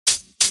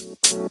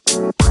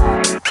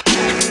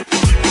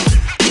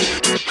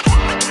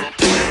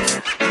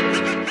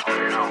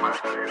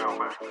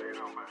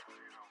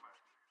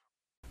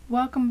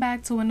Welcome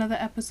back to another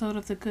episode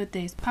of the Good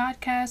Days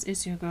Podcast.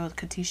 It's your girl,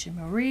 Katisha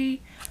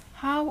Marie.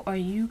 How are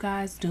you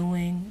guys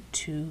doing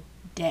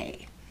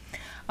today?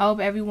 I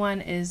hope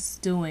everyone is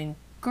doing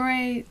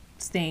great,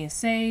 staying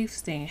safe,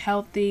 staying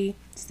healthy,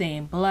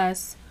 staying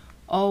blessed.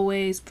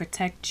 Always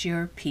protect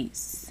your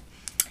peace.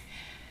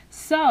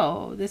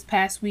 So, this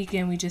past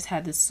weekend, we just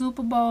had the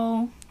Super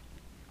Bowl.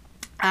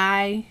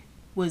 I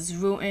was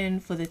rooting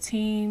for the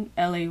team,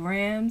 LA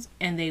Rams,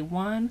 and they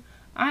won.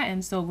 I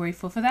am so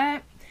grateful for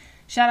that.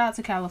 Shout out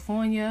to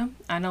California.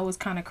 I know it's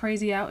kind of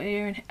crazy out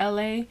here in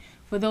LA.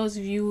 For those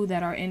of you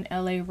that are in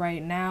LA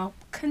right now,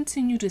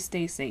 continue to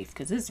stay safe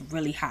because it's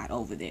really hot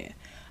over there.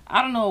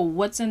 I don't know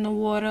what's in the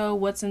water,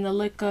 what's in the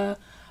liquor,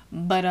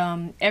 but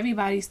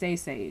everybody stay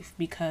safe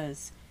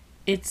because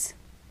it's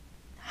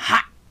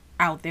hot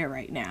out there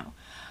right now.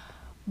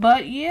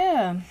 But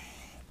yeah,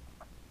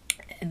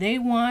 they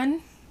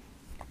won.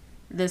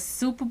 The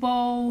Super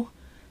Bowl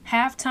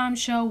halftime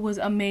show was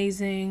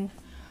amazing.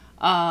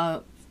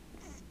 50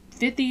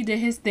 did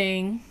his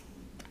thing.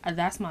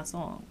 That's my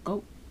song.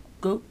 Go,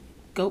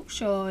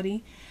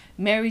 shorty.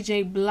 Mary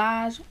J.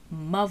 Blige,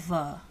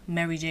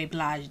 Mary J.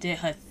 Blige did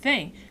her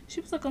thing.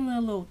 She was looking a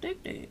little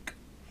thick.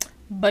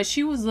 But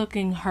she was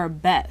looking her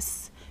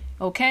best.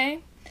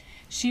 Okay?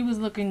 She was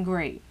looking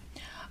great.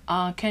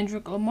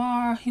 Kendrick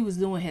Lamar, he was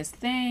doing his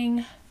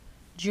thing.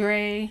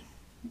 Dre,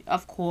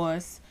 of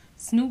course.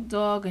 Snoop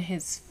Dogg and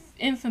his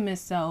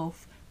infamous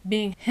self,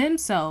 being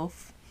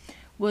himself,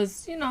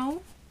 was,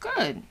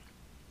 good.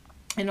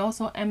 And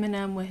also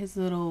Eminem with his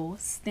little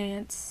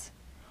stance,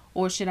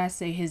 or should I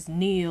say his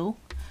kneel,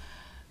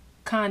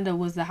 kinda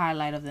was the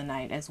highlight of the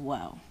night as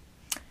well.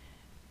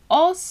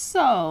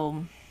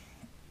 Also,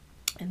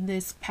 in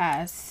this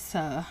past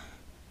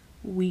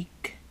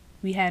week,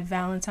 we had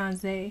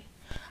Valentine's Day.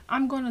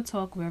 I'm going to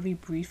talk very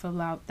brief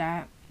about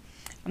that.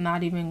 I'm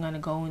not even going to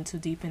go into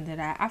deep into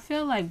that. I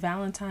feel like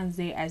Valentine's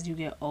Day, as you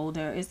get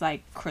older, is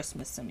like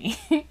Christmas to me.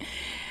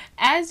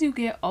 As you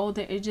get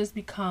older, it just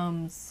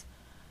becomes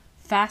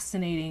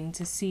fascinating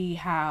to see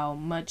how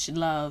much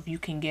love you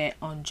can get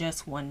on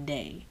just one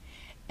day,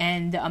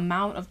 and the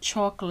amount of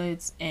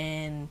chocolates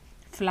and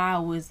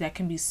flowers that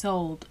can be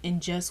sold in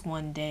just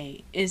one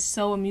day is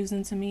so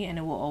amusing to me, and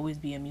it will always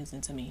be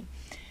amusing to me.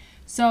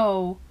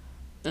 So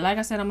like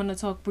I said, I'm going to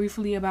talk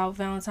briefly about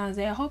Valentine's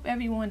Day. I hope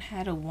everyone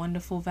had a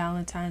wonderful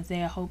Valentine's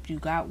Day. I hope you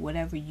got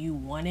whatever you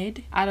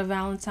wanted out of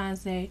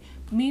Valentine's Day.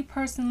 Me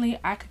personally,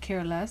 I could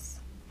care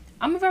less.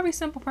 I'm a very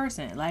simple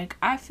person. Like,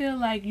 I feel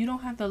like you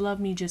don't have to love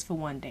me just for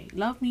one day.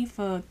 Love me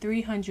for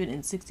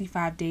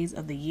 365 days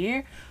of the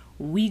year.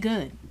 We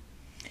good.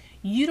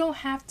 You don't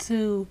have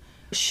to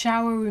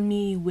shower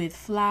me with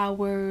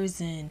flowers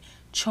and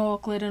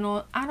chocolate and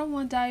all. I don't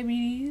want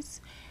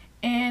diabetes.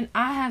 And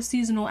I have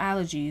seasonal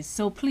allergies.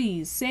 So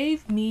please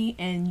save me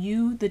and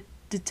you the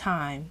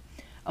time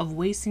of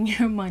wasting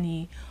your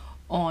money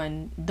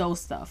on those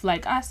stuff.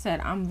 Like I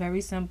said, I'm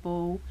very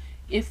simple.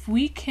 If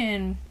we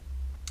can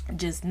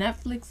just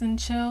Netflix and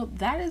chill,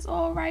 that is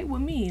all right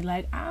with me.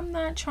 Like, I'm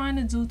not trying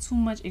to do too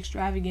much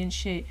extravagant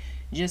shit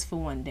just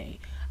for one day.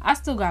 I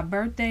still got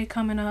birthday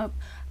coming up.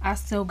 I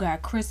still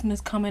got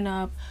Christmas coming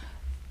up.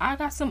 I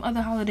got some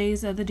other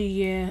holidays of the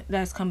year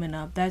that's coming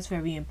up. That's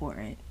very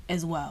important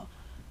as well.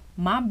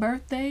 My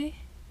birthday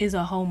is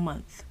a whole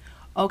month.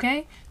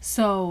 Okay?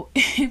 So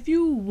if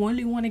you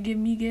really want to give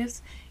me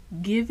gifts,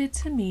 give it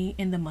to me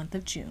in the month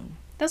of June.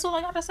 That's all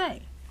I gotta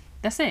say.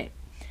 That's it.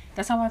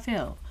 That's how I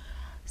feel.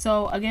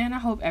 So again, I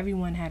hope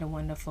everyone had a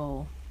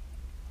wonderful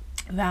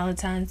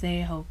Valentine's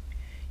Day. I hope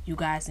you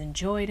guys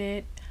enjoyed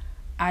it.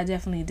 I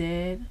definitely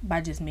did,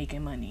 by just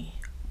making money.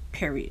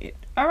 Period.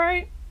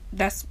 Alright?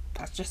 That's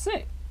just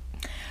it.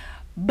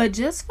 But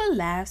just for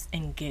laughs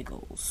and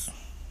giggles,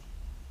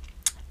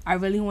 I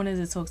really wanted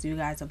to talk to you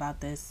guys about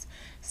this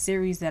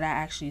series that I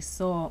actually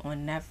saw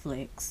on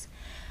Netflix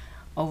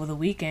over the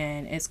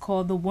weekend. It's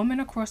called The Woman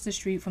Across the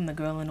Street from the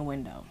Girl in the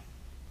Window.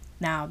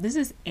 Now, this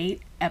is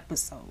 8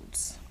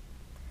 episodes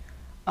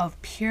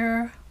of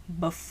pure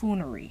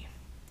buffoonery.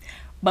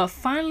 But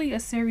finally, a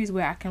series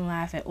where I can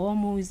laugh at all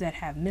movies that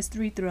have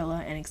mystery,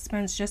 thriller, and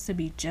expense just to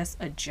be just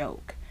a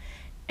joke.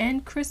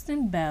 And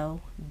Kristen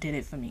Bell did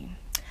it for me.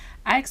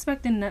 I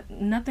expected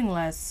nothing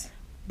less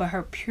but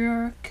her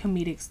pure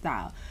comedic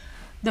style.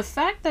 The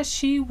fact that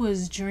she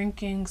was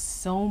drinking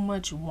so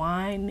much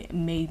wine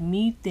made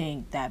me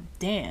think that,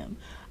 damn,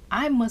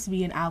 I must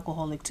be an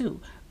alcoholic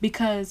too.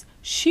 Because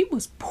she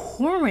was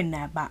pouring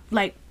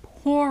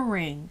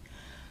pouring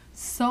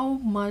so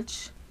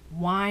much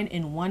wine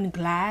in one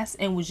glass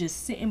and was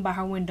just sitting by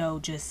her window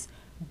just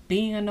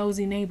being a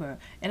nosy neighbor.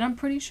 And I'm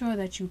pretty sure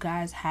that you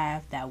guys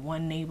have that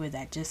one neighbor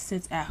that just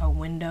sits at her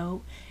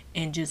window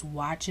and just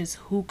watches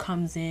who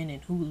comes in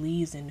and who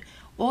leaves and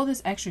all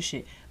this extra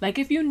shit. Like,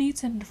 if you need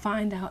to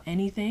find out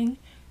anything,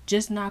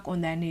 just knock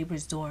on that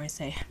neighbor's door and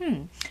say,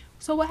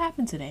 so what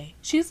happened today?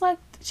 She's like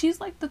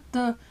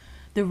the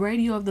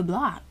radio of the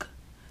block.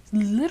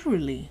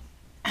 Literally.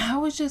 I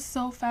was just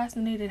so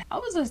fascinated. I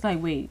was just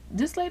like, wait,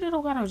 this lady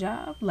don't got a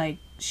job? Like,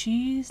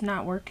 she's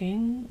not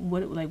working.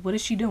 What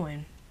is she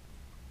doing?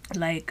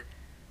 Like,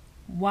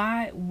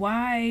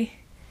 why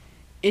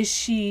is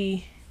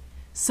she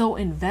so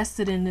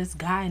invested in this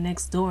guy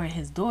next door and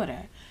his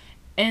daughter?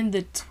 And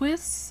the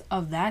twists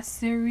of that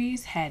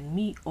series had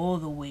me all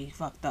the way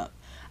fucked up.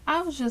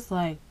 I was just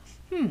like,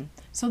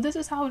 so this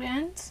is how it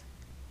ends?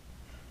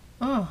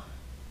 Oh,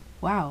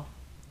 wow.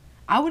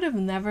 I would have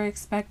never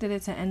expected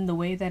it to end the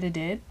way that it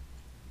did.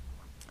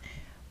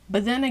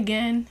 But then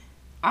again,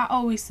 I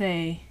always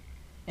say,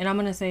 and I'm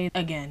going to say it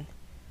again,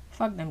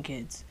 fuck them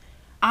kids.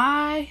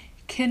 I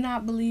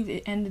cannot believe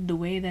it ended the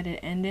way that it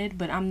ended,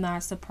 but I'm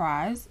not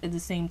surprised at the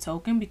same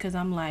token, because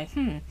I'm like,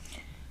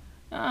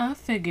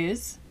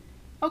 figures.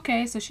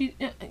 Okay, so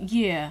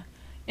yeah.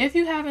 If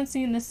you haven't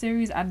seen the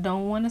series, I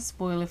don't want to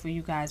spoil it for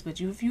you guys,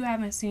 but if you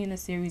haven't seen the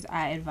series,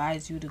 I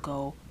advise you to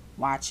go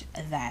watch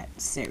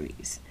that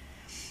series.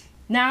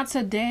 Now,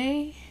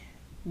 today,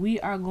 we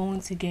are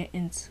going to get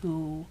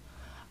into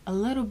a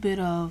little bit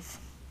of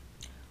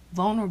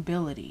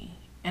vulnerability.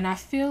 And I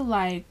feel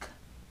like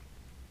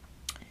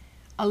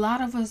a lot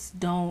of us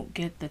don't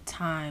get the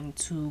time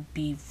to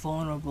be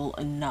vulnerable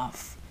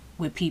enough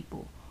with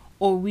people,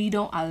 or we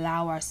don't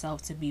allow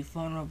ourselves to be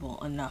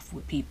vulnerable enough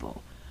with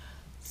people.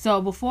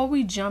 So before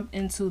we jump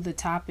into the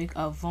topic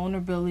of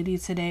vulnerability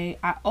today,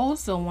 I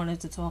also wanted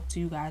to talk to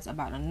you guys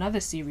about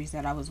another series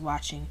that I was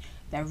watching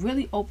that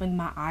really opened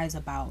my eyes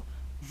about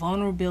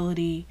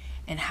vulnerability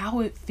and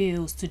how it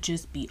feels to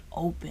just be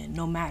open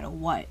no matter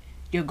what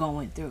you're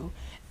going through.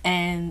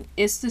 And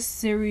it's the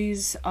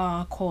series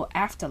called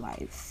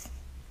Afterlife.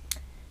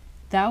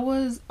 That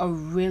was a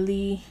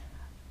really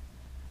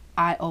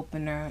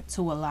eye-opener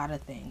to a lot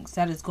of things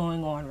that is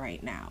going on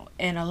right now.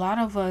 And a lot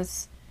of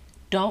us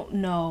don't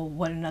know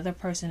what another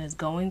person is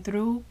going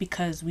through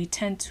because we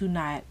tend to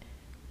not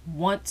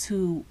want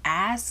to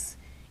ask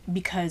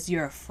because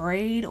you're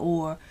afraid,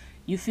 or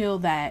you feel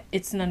that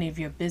it's none of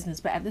your business.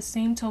 But at the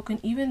same token,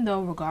 even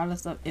though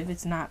regardless of if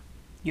it's not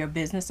your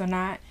business or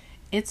not,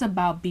 it's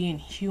about being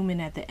human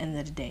at the end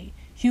of the day.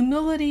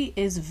 Humility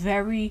is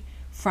very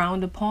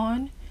frowned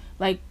upon.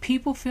 Like,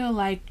 people feel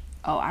like,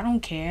 oh, I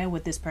don't care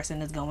what this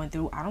person is going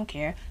through. I don't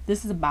care.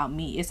 This is about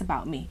me. It's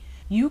about me.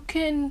 You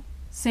can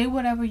say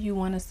whatever you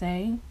want to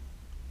say,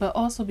 but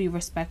also be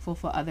respectful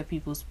for other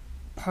people's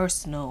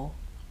personal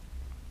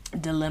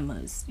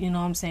dilemmas. You know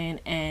what I'm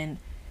saying? And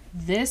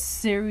this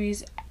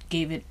series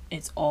gave it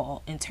its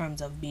all in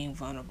terms of being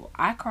vulnerable.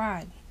 I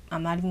cried.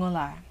 I'm not even gonna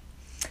lie.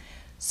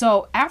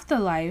 So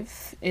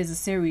Afterlife is a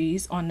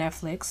series on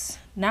Netflix.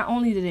 Not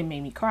only did it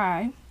make me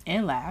cry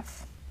and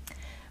laugh,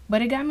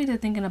 but it got me to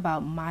thinking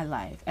about my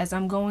life as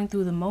I'm going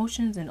through the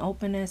motions and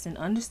openness and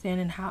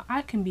understanding how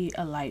I can be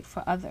a light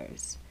for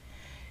others.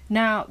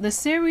 Now, the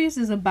series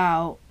is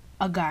about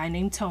a guy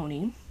named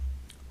Tony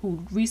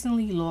who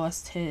recently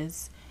lost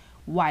his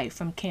wife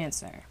from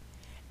cancer.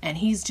 And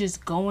he's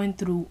just going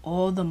through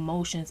all the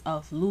motions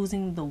of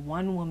losing the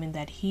one woman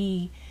that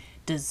he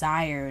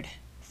desired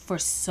for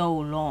so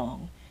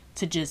long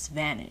to just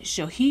vanish.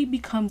 So he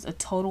becomes a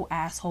total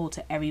asshole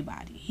to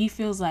everybody. He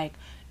feels like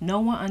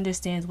no one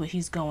understands what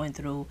he's going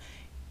through.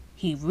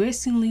 He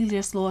recently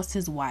just lost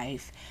his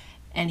wife,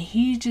 and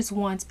he just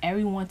wants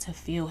everyone to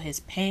feel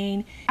his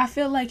pain. I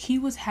feel like he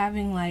was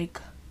having like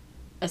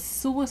a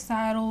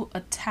suicidal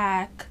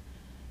attack,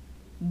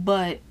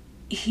 but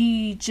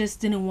he just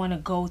didn't want to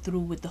go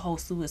through with the whole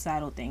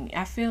suicidal thing.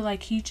 I feel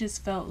like he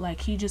just felt like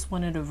he just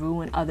wanted to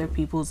ruin other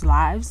people's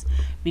lives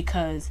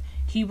because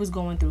he was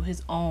going through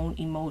his own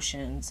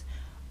emotions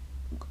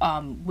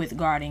with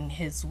guarding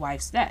his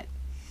wife's death.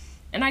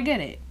 And I get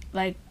it.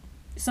 Like,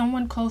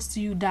 someone close to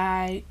you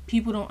died,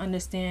 people don't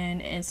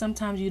understand, and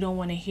sometimes you don't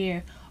want to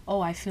hear,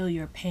 oh, I feel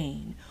your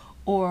pain,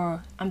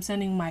 or I'm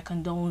sending my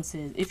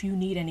condolences. If you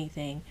need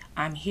anything,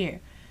 I'm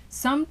here.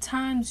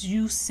 Sometimes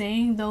you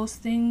saying those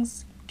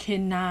things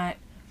cannot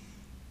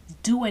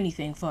do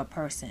anything for a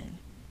person.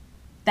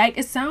 Like,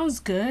 it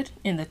sounds good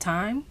in the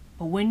time,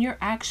 but when you're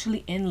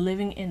actually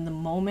living in the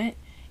moment,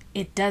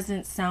 it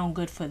doesn't sound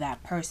good for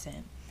that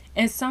person.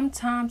 And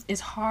sometimes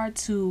it's hard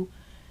to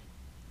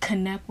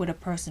connect with a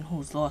person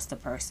who's lost a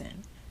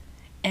person.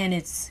 And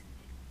it's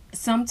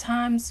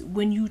sometimes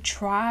when you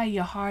try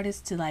your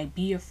hardest to like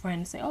be a friend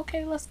and say,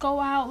 okay, let's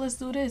go out, let's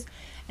do this,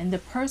 and the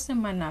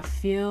person might not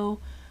feel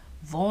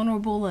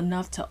vulnerable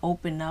enough to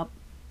open up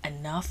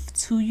enough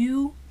to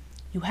you,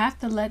 you have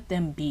to let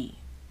them be.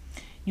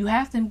 You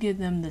have to give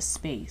them the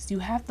space. You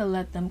have to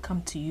let them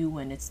come to you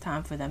when it's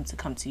time for them to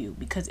come to you.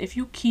 Because if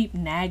you keep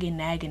nagging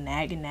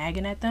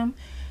at them,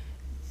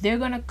 they're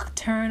going to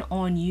turn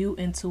on you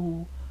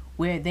into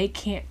where they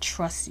can't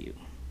trust you.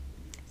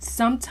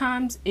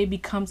 Sometimes it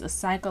becomes a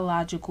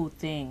psychological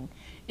thing.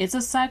 It's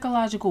a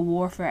psychological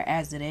warfare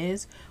as it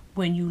is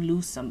when you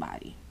lose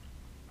somebody.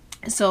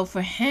 So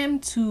for him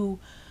to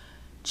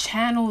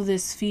channel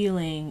this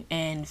feeling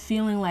and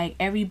feeling like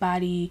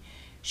everybody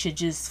should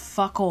just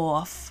fuck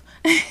off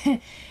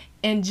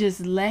and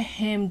just let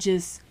him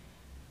just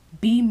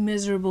be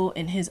miserable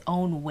in his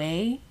own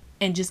way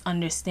and just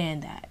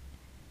understand that.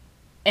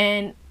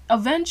 And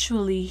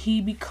eventually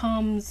he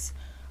becomes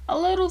a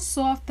little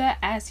softer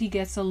as he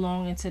gets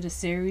along into the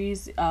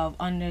series of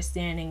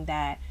understanding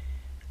that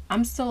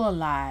I'm still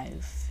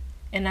alive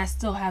and I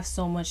still have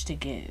so much to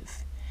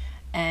give.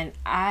 And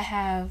I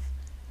have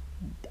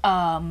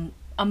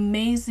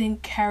amazing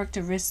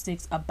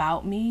characteristics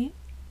about me,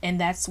 and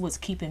that's what's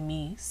keeping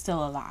me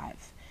still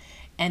alive.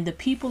 And the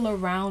people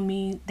around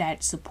me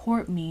that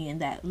support me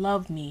and that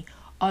love me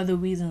are the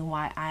reason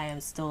why I am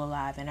still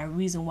alive, and a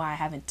reason why I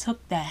haven't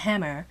took the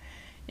hammer.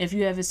 If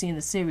you ever seen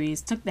the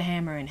series, took the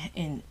hammer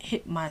and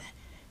hit my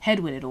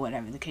head with it, or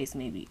whatever the case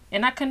may be.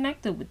 And I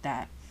connected with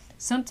that.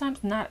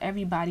 Sometimes not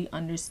everybody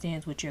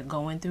understands what you're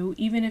going through,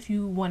 even if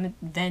you want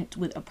to vent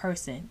with a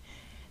person.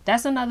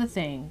 That's another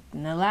thing.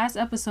 In the last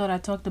episode, I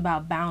talked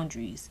about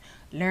boundaries,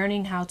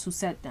 learning how to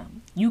set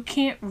them. You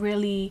can't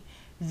really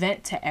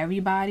vent to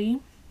everybody.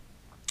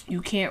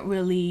 You can't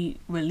really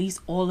release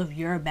all of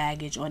your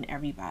baggage on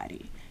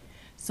everybody.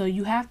 So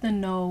you have to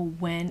know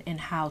when and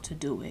how to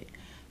do it.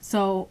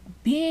 So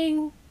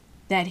being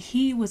that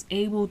he was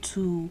able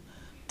to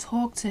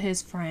talk to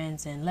his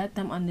friends and let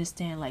them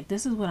understand, like,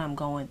 this is what I'm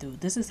going through,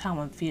 this is how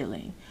I'm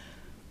feeling,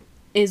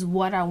 is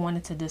what I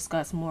wanted to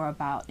discuss more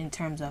about in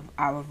terms of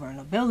our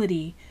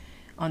vulnerability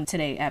on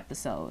today's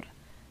episode.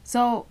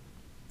 So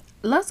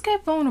let's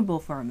get vulnerable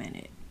for a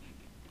minute.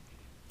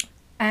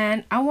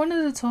 And I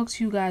wanted to talk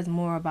to you guys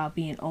more about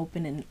being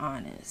open and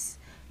honest.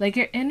 Like,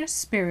 your inner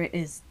spirit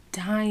is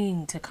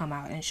dying to come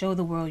out and show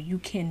the world you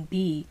can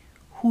be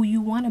who you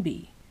want to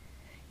be.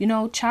 You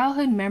know,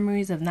 childhood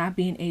memories of not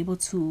being able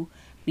to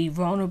be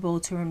vulnerable,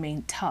 to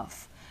remain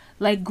tough.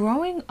 Like,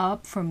 growing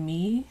up for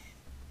me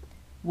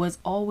was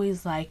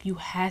always like, you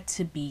had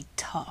to be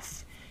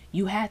tough.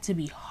 You had to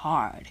be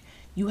hard.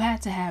 You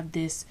had to have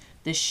this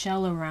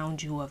shell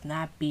around you of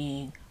not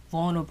being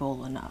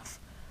vulnerable enough.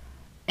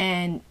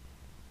 And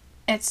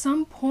at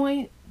some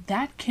point,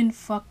 that can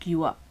fuck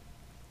you up.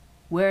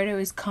 Whether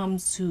it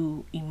comes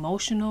to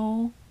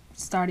emotional,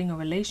 starting a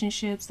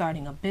relationship,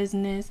 starting a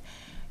business,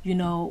 you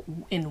know,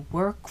 in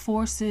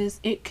workforces,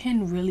 it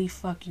can really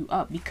fuck you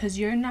up because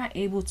you're not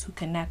able to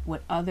connect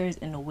with others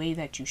in the way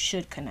that you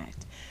should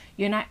connect.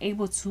 You're not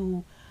able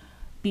to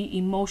be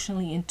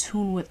emotionally in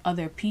tune with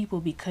other people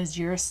because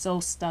you're so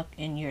stuck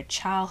in your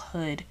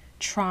childhood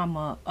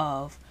trauma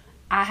of,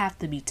 I have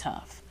to be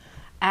tough.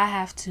 I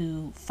have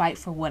to fight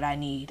for what I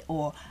need,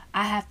 or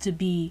I have to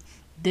be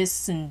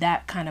this and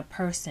that kind of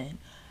person.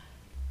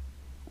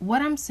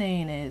 What I'm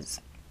saying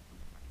is,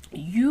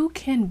 you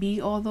can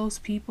be all those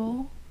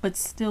people, but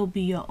still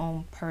be your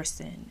own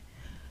person.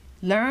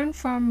 Learn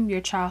from your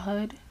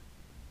childhood,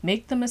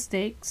 make the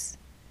mistakes.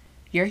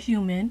 You're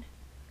human,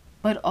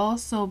 but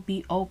also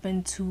be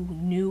open to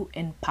new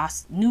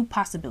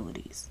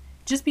possibilities.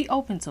 Just be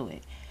open to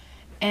it.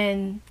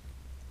 And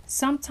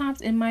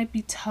sometimes it might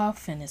be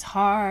tough and it's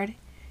hard,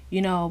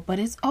 you know, but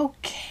it's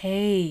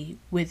okay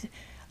with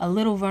a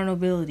little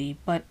vulnerability,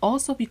 but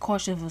also be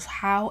cautious of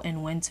how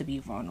and when to be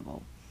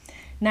vulnerable.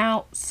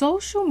 Now,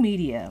 social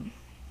media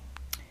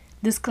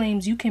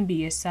disclaims you can be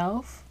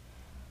yourself,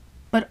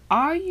 but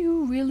are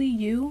you really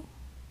you?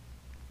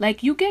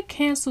 Like, you get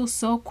canceled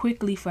so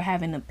quickly for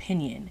having an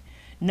opinion.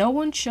 No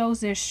one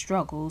shows their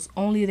struggles,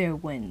 only their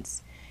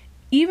wins.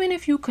 Even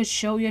if you could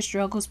show your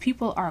struggles,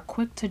 people are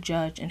quick to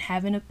judge and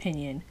have an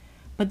opinion,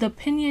 but the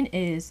opinion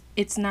is,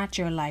 it's not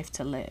your life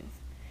to live.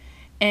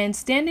 And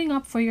standing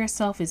up for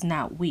yourself is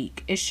not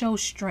weak, it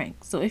shows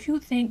strength. So if you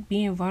think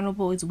being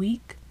vulnerable is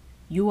weak,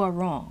 you are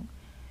wrong.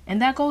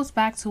 And that goes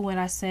back to what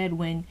I said,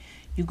 when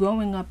you're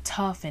growing up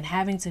tough and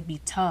having to be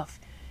tough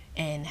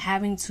and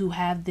having to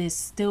have this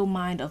still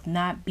mind of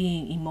not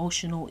being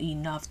emotional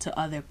enough to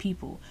other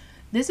people.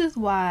 This is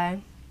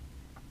why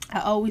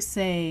I always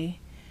say,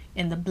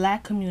 in the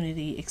black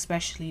community,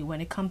 especially when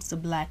it comes to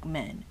black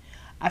men,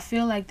 I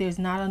feel like there's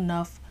not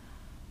enough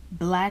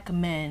black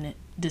men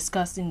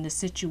discussing the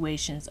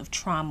situations of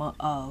trauma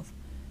of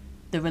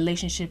the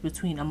relationship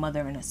between a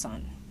mother and a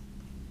son,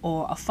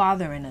 or a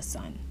father and a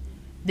son.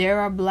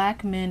 There are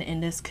black men in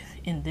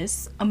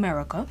this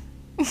America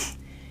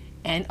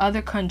and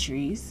other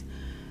countries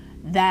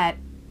that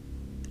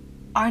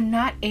are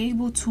not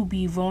able to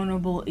be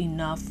vulnerable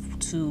enough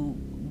to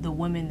the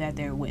women that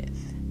they're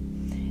with.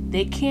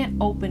 They can't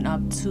open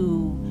up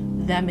to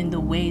them in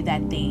the way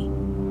that they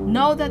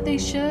know that they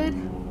should,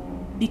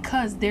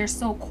 because they're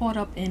so caught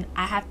up in,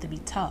 I have to be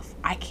tough,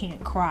 I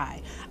can't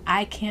cry,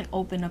 I can't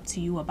open up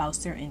to you about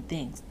certain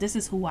things. This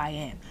is who I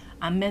am.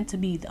 I'm meant to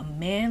be a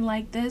man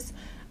like this.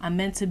 I'm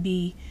meant to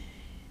be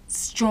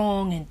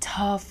strong and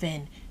tough,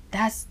 and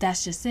that's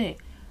just it.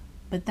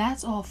 But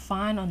that's all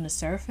fine on the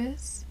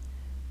surface.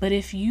 But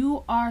if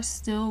you are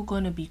still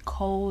going to be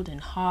cold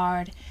and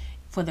hard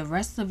for the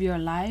rest of your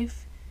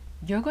life,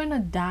 you're going to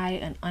die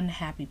an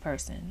unhappy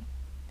person.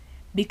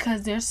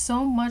 Because there's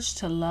so much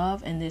to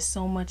love and there's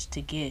so much to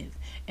give.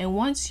 And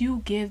once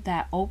you give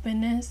that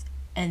openness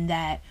and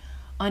that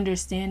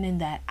understanding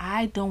that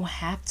I don't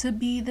have to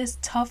be this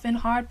tough and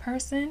hard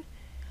person,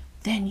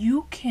 then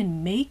you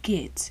can make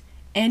it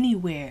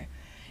anywhere.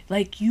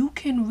 Like, you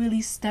can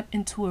really step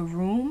into a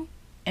room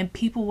and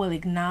people will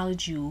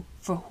acknowledge you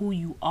for who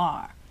you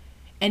are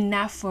and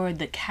not for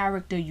the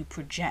character you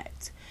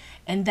project.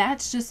 And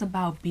that's just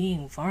about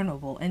being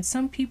vulnerable. And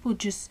some people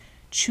just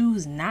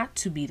choose not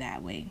to be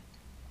that way.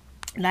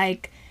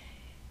 Like,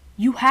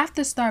 you have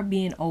to start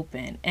being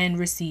open and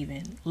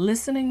receiving,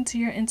 listening to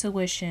your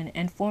intuition,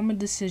 and form a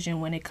decision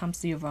when it comes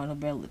to your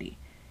vulnerability.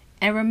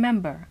 And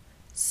remember,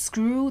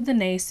 screw the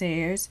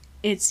naysayers,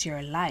 it's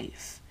your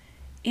life.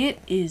 It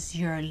is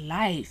your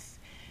life.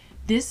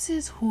 This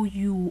is who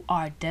you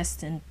are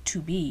destined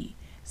to be.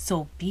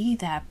 So be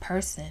that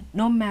person,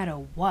 no matter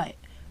what.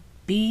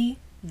 Be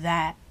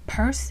that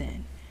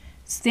person.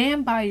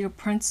 Stand by your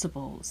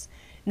principles.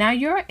 Now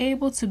you're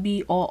able to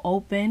be all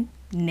open,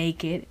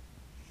 naked.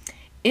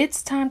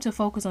 It's time to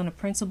focus on the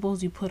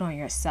principles you put on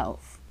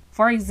yourself.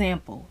 For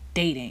example,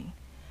 dating.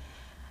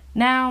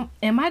 Now,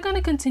 am I going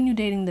to continue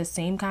dating the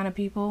same kind of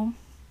people?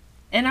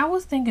 And I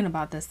was thinking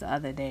about this the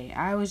other day.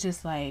 I was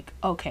just like,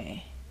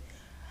 okay,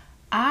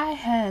 I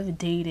have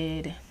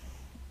dated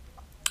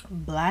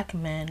black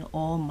men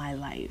all my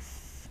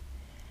life.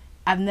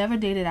 I've never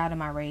dated out of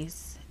my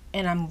race,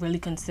 and I'm really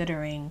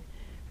considering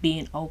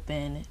being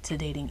open to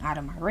dating out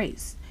of my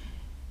race.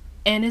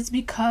 And it's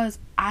because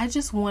I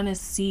just want to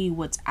see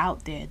what's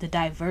out there, the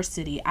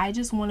diversity. I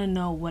just want to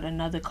know what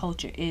another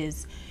culture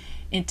is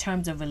in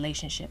terms of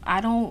relationship.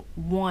 I don't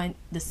want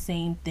the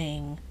same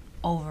thing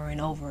over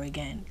and over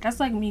again. That's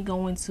like me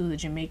going to the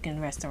Jamaican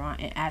restaurant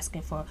and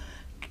asking for,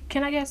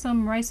 can I get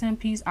some rice and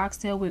peas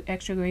oxtail with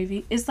extra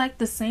gravy? It's like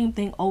the same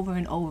thing over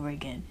and over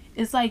again.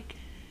 It's like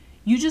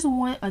you just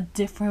want a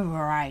different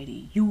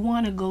variety. You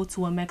want to go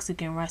to a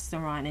Mexican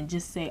restaurant and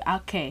just say,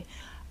 okay,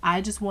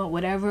 I just want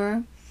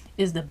whatever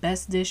is the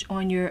best dish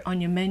on your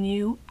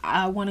menu.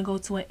 I want to go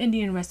to an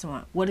Indian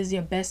restaurant. What is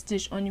your best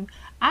dish on your?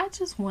 I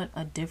just want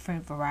a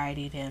different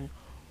variety than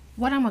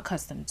what I'm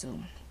accustomed to.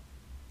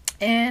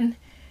 And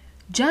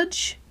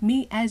judge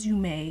me as you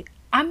may,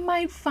 I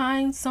might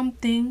find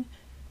something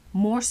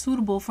more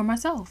suitable for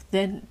myself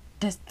than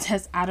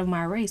that's out of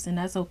my race, and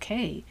that's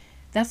okay.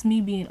 That's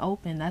me being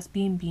open. That's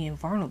being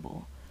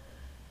vulnerable.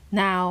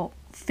 Now,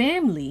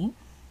 family,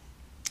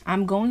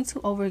 I'm going to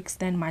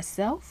overextend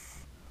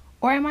myself,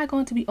 or am I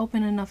going to be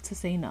open enough to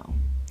say no?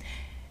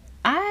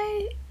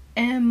 I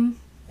am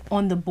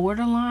on the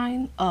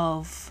borderline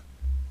of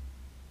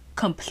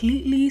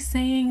completely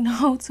saying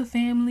no to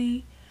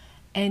family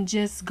and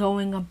just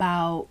going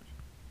about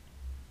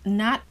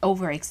not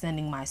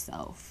overextending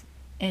myself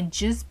and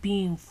just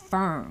being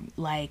firm.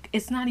 Like,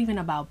 it's not even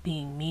about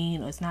being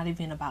mean, or it's not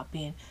even about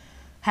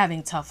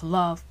having tough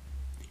love.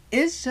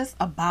 It's just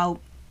about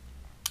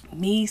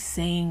me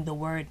saying the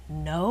word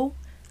no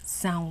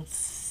sounds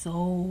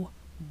so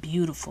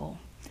beautiful.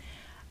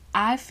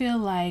 I feel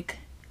like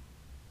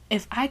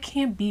if I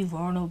can't be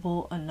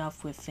vulnerable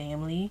enough with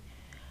family,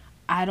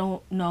 I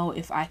don't know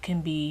if I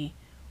can be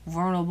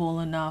vulnerable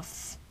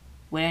enough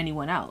with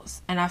anyone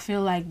else. And I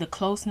feel like the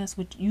closeness,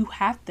 which you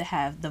have to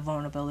have the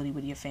vulnerability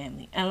with your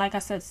family. And like I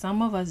said,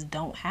 some of us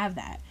don't have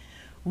that.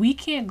 We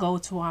can't go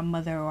to our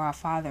mother or our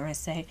father and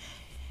say,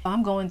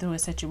 I'm going through a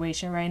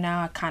situation right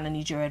now. I kind of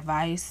need your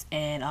advice.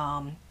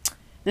 And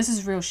this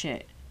is real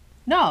shit.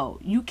 No,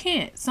 you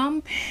can't.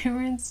 Some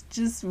parents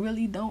just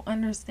really don't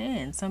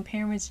understand. Some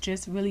parents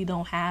just really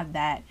don't have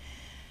that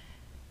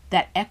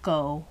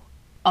echo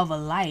of a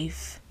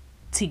life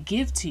to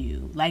give to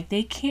you. Like,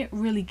 they can't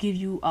really give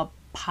you a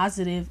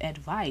positive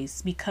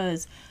advice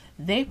because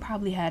they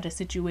probably had a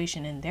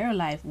situation in their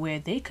life where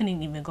they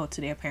couldn't even go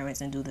to their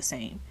parents and do the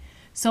same.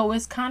 So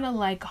it's kind of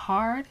like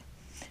hard.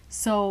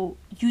 So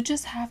you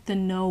just have to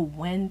know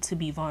when to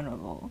be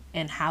vulnerable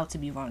and how to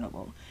be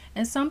vulnerable.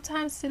 And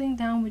sometimes sitting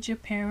down with your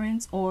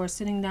parents or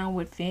sitting down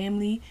with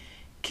family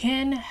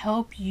can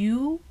help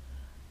you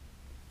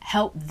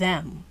help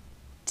them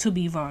to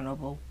be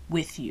vulnerable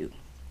with you.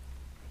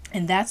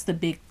 And that's the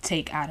big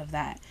take out of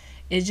that.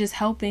 It's just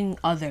helping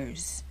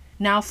others.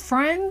 Now,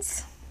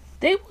 friends,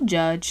 they will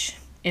judge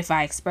if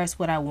I express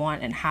what I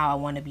want and how I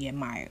want to be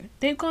admired.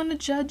 They're going to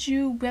judge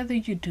you whether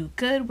you do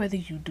good, whether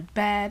you do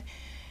bad.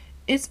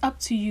 It's up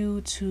to you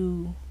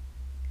to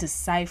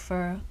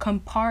decipher,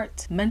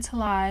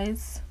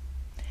 compartmentalize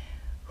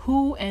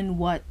who and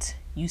what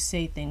you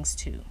say things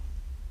to.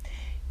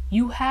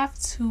 You have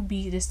to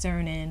be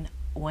discerning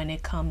when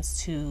it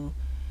comes to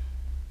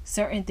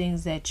certain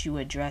things that you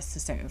address to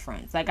certain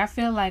friends. Like, I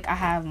feel like I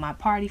have my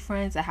party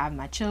friends, I have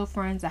my chill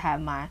friends, I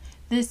have my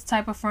this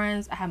type of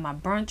friends, I have my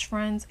brunch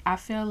friends. I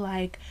feel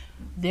like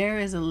there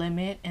is a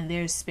limit and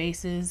there's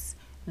spaces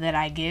that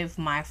I give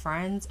my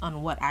friends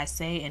on what I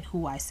say and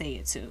who I say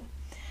it to.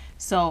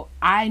 So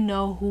I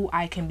know who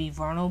I can be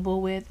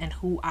vulnerable with and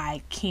who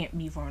I can't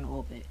be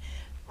vulnerable with,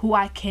 who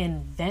I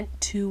can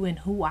vent to and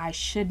who I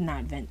should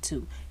not vent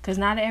to. Because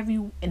not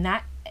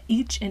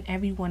each and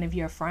every one of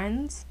your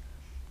friends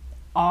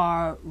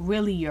are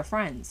really your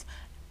friends.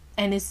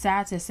 And it's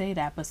sad to say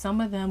that, but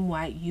some of them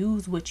might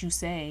use what you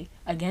say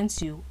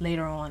against you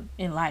later on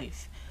in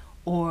life,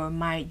 or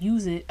might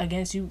use it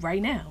against you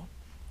right now.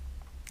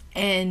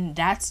 And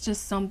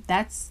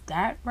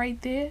that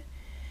right there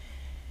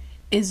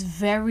is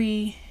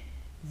very,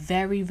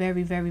 very,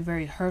 very, very,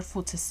 very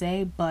hurtful to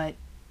say, but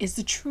it's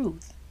the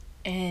truth.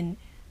 And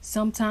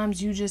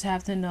sometimes you just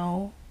have to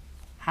know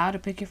how to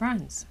pick your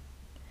friends.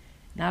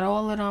 Not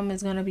all of them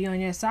is going to be on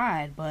your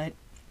side, but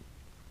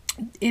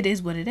it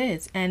is what it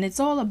is. And it's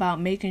all about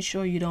making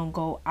sure you don't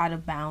go out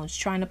of bounds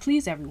trying to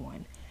please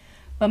everyone,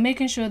 but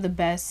making sure the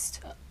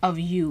best of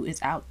you is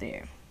out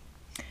there.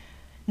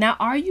 Now,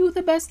 are you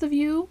the best of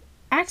you?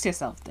 Ask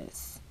yourself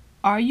this.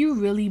 Are you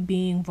really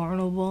being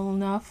vulnerable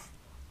enough?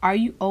 Are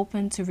you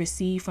open to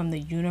receive from the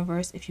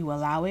universe if you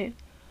allow it?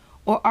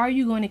 Or are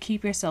you going to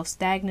keep yourself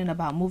stagnant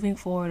about moving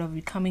forward or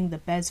becoming the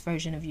best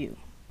version of you?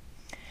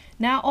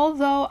 Now,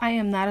 although I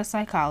am not a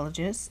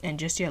psychologist and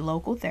just your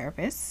local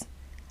therapist,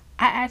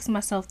 I ask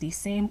myself the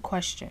same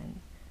question.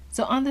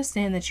 So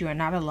understand that you are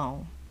not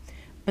alone,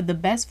 but the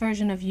best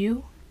version of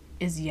you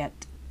is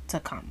yet to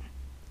come.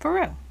 For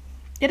real.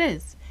 It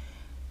is.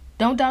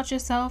 Don't doubt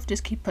yourself,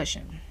 just keep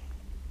pushing.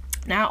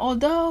 Now,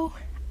 although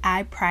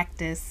I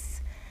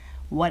practice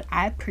what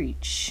I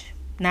preach,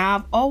 now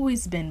I've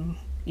always been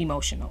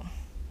emotional.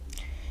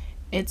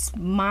 It's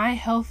my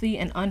healthy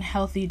and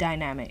unhealthy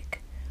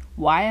dynamic.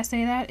 Why I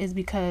say that is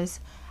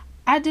because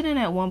I didn't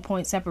at one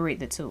point separate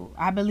the two.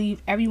 I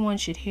believe everyone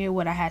should hear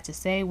what I had to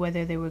say,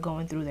 whether they were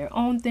going through their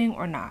own thing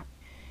or not.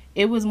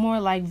 It was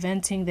more like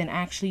venting than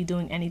actually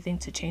doing anything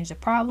to change the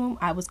problem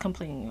I was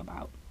complaining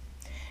about.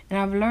 And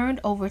I've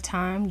learned over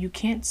time you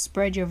can't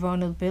spread your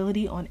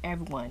vulnerability on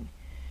everyone.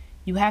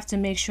 You have to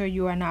make sure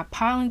you are not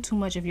piling too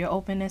much of your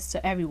openness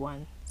to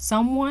everyone.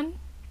 Someone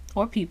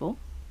or people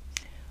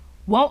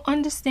won't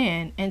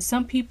understand, and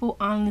some people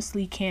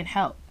honestly can't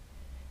help.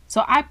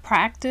 So I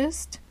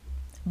practiced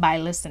by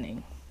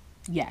listening.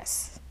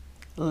 Yes,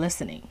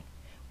 listening.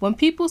 When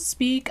people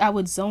speak, I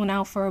would zone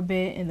out for a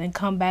bit and then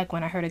come back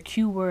when I heard a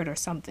cue word or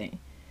something.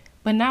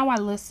 But now I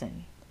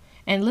listen.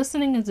 And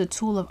listening is a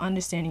tool of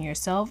understanding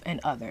yourself and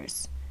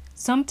others.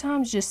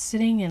 Sometimes just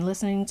sitting and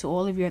listening to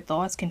all of your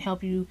thoughts can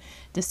help you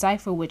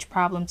decipher which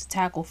problem to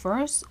tackle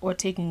first or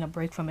taking a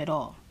break from it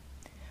all.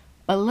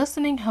 But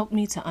listening helped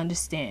me to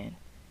understand.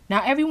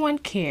 Not everyone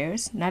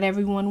cares, not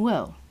everyone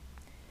will.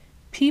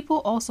 People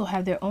also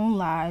have their own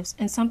lives,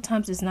 and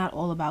sometimes it's not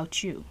all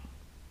about you.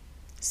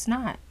 It's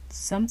not.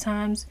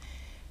 Sometimes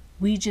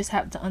we just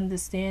have to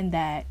understand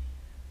that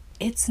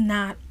it's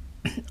not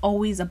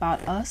always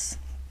about us.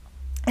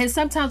 And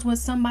sometimes when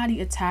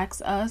somebody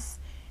attacks us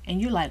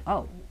and you're like,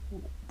 oh,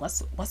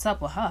 what's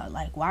up with her?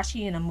 Like, why is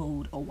she in a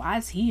mood? Or why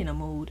is he in a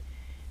mood?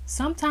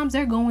 Sometimes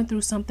they're going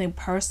through something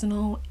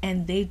personal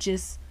and they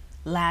just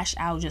lash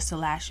out just to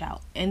lash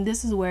out. And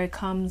this is where it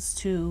comes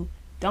to,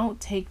 don't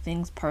take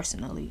things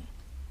personally.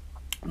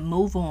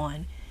 Move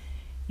on.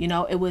 You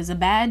know, it was a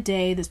bad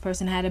day. This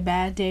person had a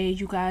bad day.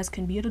 You guys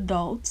can be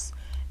adults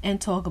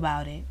and talk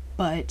about it.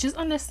 But just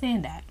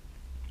understand that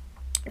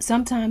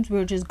sometimes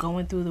we're just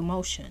going through the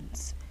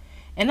motions.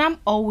 And I'm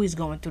always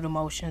going through the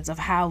motions of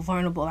how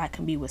vulnerable I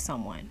can be with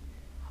someone.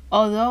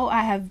 Although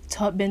I have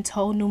been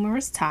told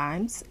numerous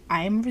times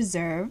I am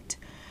reserved,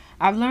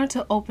 I've learned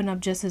to open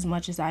up just as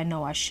much as I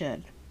know I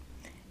should.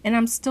 And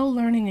I'm still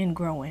learning and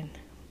growing,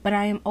 but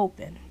I am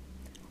open.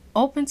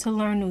 Open to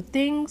learn new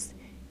things,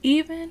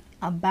 even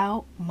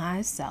about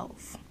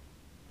myself.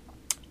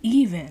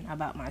 Even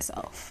about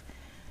myself.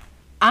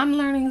 I'm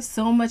learning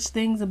so much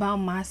things about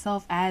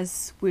myself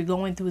as we're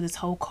going through this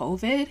whole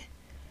COVID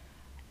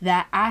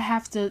that I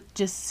have to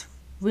just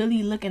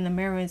really look in the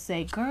mirror and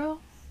say, girl,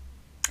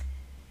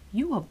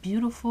 you a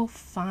beautiful,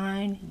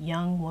 fine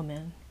young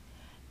woman.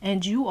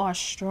 And you are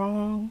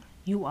strong.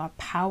 You are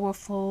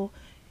powerful.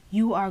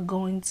 You are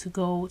going to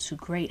go to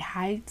great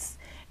heights.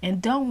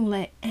 And don't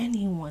let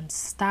anyone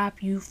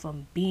stop you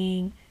from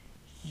being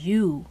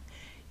you.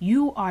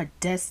 You are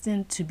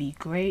destined to be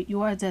great.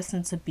 You are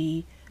destined to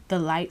be the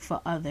light for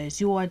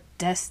others. You are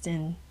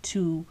destined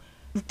to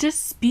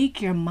just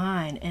speak your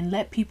mind and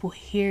let people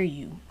hear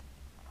you.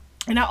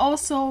 And I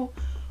also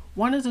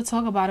wanted to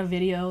talk about a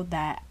video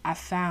that I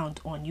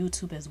found on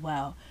YouTube as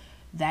well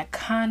that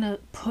kind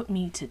of put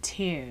me to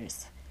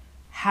tears.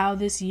 How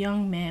this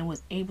young man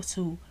was able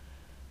to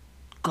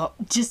go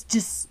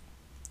just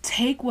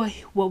take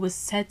what was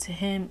said to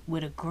him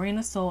with a grain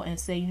of salt and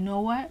say, you know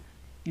what?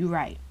 You're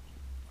right.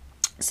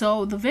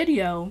 So the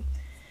video,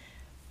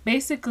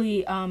 basically,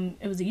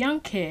 it was a young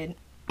kid.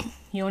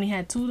 He only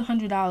had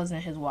 $200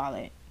 in his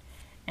wallet,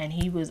 and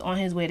he was on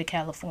his way to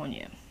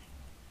California.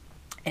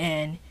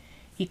 And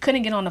he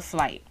couldn't get on the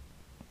flight.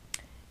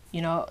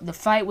 You know, the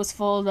flight was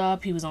filled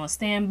up. He was on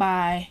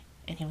standby,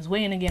 and he was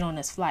waiting to get on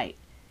this flight.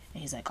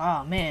 And he's like,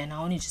 oh, man, I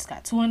only just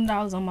got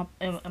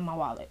 $200 in my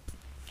wallet.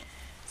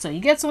 So he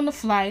gets on the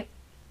flight.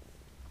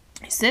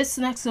 He sits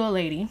next to a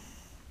lady,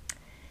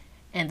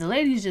 and the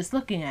lady's just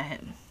looking at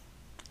him.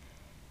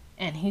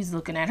 And he's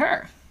looking at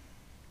her.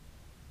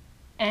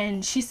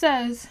 And she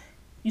says,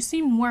 you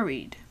seem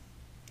worried.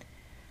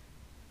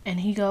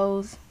 And he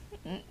goes,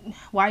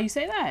 why you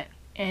say that?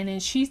 And then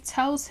she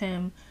tells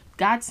him,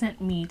 God sent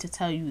me to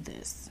tell you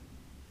this.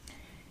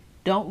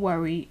 Don't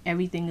worry,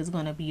 everything is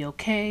going to be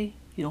okay.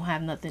 You don't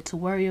have nothing to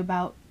worry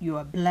about. You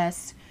are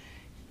blessed.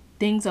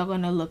 Things are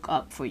going to look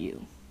up for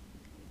you.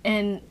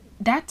 And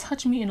that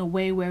touched me in a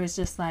way where it's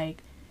just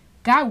like,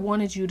 God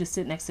wanted you to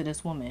sit next to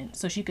this woman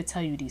so she could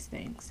tell you these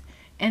things.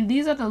 And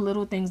these are the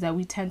little things that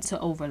we tend to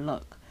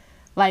overlook.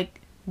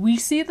 Like, we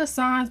see the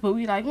signs, but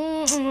we like,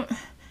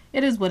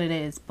 it is what it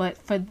is. But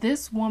for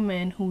this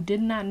woman who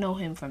did not know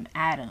him from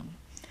Adam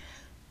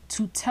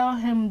to tell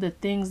him the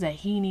things that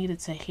he needed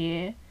to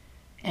hear,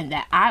 and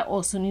that I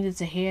also needed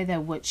to hear,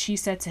 that what she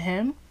said to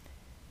him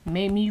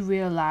made me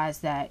realize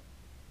that,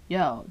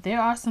 yo,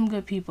 there are some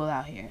good people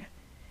out here.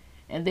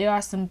 And there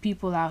are some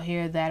people out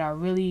here that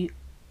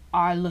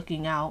are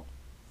looking out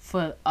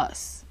for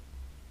us.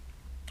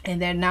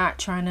 And they're not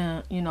trying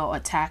to,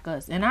 attack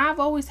us. And I've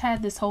always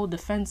had this whole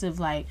defensive,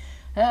 like,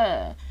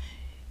 I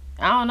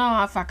don't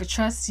know if I could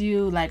trust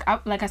you. Like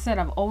I said,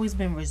 I've always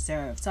been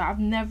reserved. So I've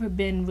never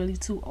been really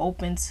too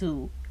open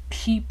to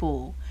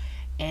people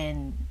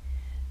and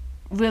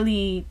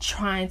really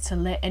trying to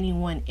let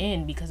anyone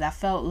in, because I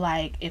felt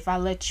like if I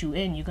let you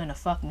in, you're going to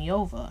fuck me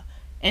over.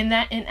 And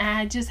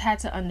I just had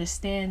to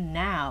understand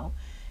now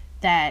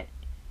that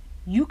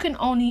you can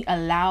only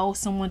allow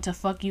someone to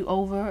fuck you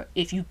over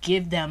if you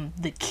give them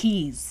the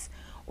keys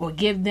or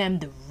give them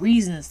the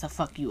reasons to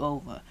fuck you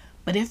over.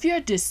 But if you're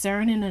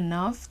discerning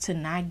enough to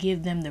not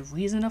give them the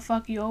reason to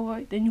fuck you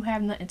over, then you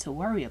have nothing to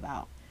worry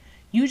about.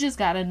 You just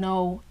got to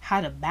know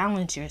how to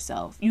balance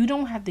yourself. You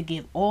don't have to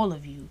give all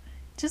of you.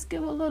 Just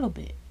give a little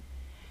bit.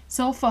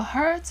 So for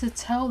her to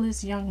tell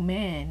this young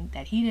man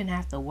that he didn't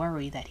have to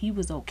worry, that he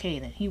was okay,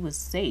 that he was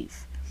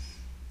safe,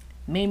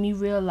 made me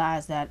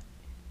realize that,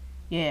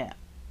 yeah,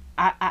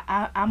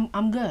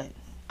 I'm good.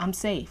 I'm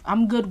safe.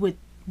 I'm good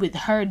with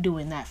her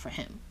doing that for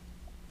him.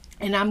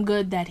 And I'm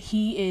good that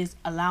he is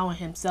allowing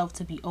himself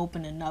to be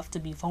open enough, to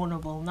be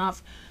vulnerable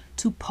enough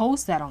to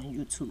post that on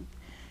YouTube.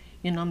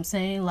 You know what I'm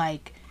saying?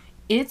 Like,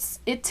 it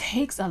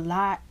takes a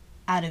lot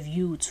out of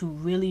you to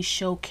really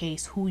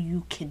showcase who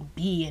you can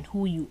be and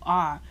who you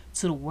are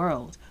to the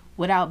world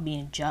without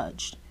being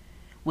judged,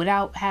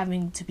 without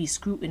having to be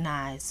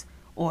scrutinized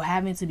or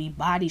having to be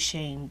body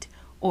shamed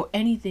or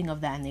anything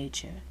of that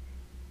nature.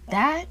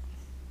 That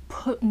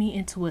put me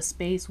into a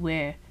space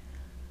where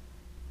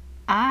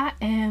I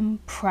am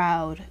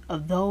proud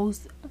of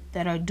those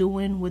that are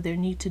doing what they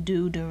need to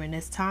do during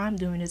this time,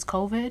 during this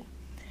COVID.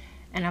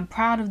 And I'm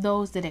proud of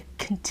those that are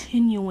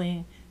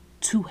continuing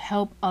to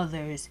help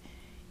others,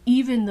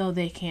 even though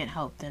they can't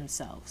help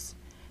themselves.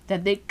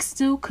 That they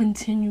still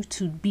continue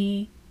to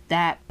be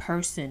that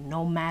person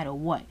no matter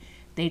what.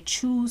 They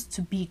choose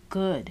to be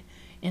good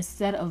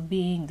instead of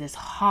being this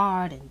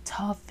hard and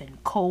tough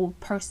and cold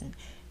person.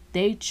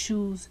 They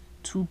choose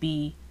to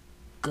be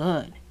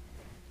good.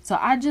 So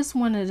I just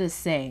wanted to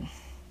say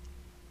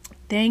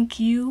thank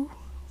you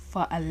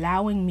for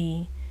allowing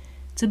me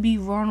to be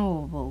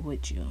vulnerable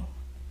with you.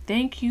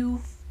 Thank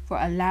you for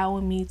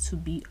allowing me to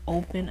be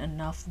open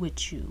enough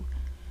with you.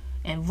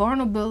 And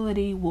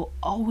vulnerability will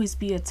always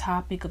be a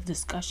topic of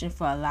discussion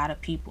for a lot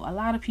of people. A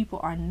lot of people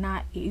are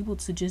not able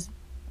to just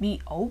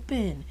be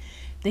open.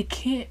 They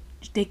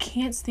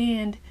can't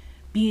stand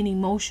being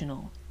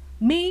emotional.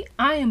 Me,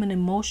 I am an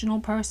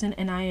emotional person,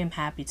 and I am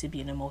happy to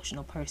be an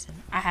emotional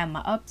person. I have my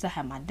ups, I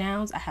have my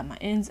downs, I have my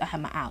ins, I have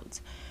my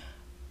outs.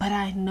 But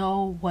I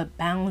know what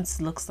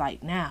balance looks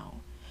like now.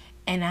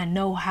 And I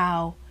know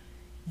how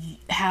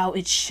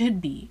it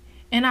should be.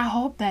 And I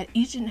hope that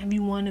each and every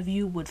one of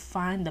you would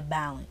find the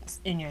balance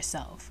in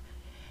yourself.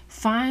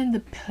 Find the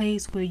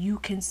place where you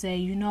can say,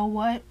 you know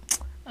what?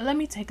 Let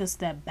me take a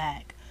step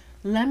back.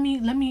 Let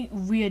me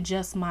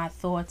readjust my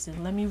thoughts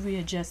and let me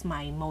readjust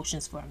my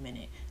emotions for a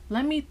minute.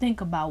 Let me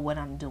think about what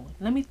I'm doing.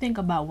 Let me think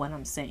about what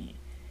I'm saying.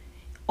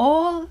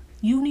 All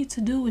you need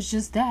to do is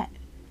just that.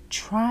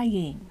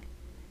 Trying.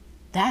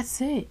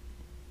 That's it.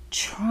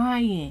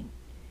 Trying.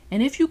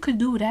 And if you could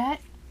do that,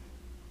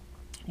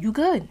 you're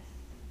good.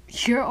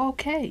 You're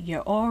okay.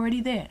 You're already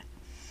there.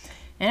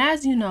 And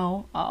as you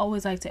know, I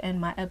always like to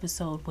end my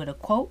episode with a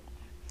quote.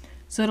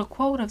 So the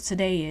quote of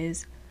today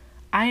is,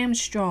 I am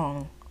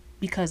strong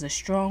because a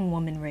strong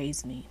woman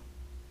raised me.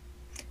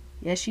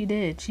 Yes, she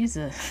did.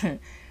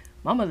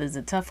 My mother's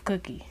a tough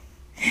cookie.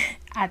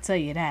 I tell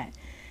you that.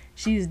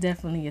 She's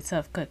definitely a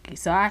tough cookie.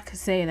 So I could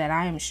say that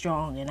I am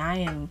strong, and I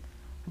am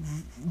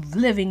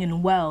living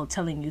and well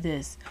telling you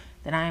this,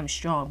 that I am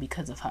strong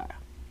because of her.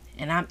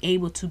 And I'm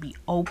able to be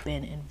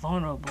open and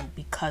vulnerable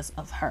because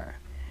of her.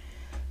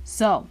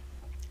 So,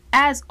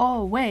 as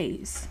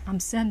always,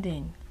 I'm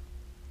sending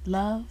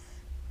love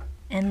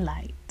and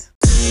light.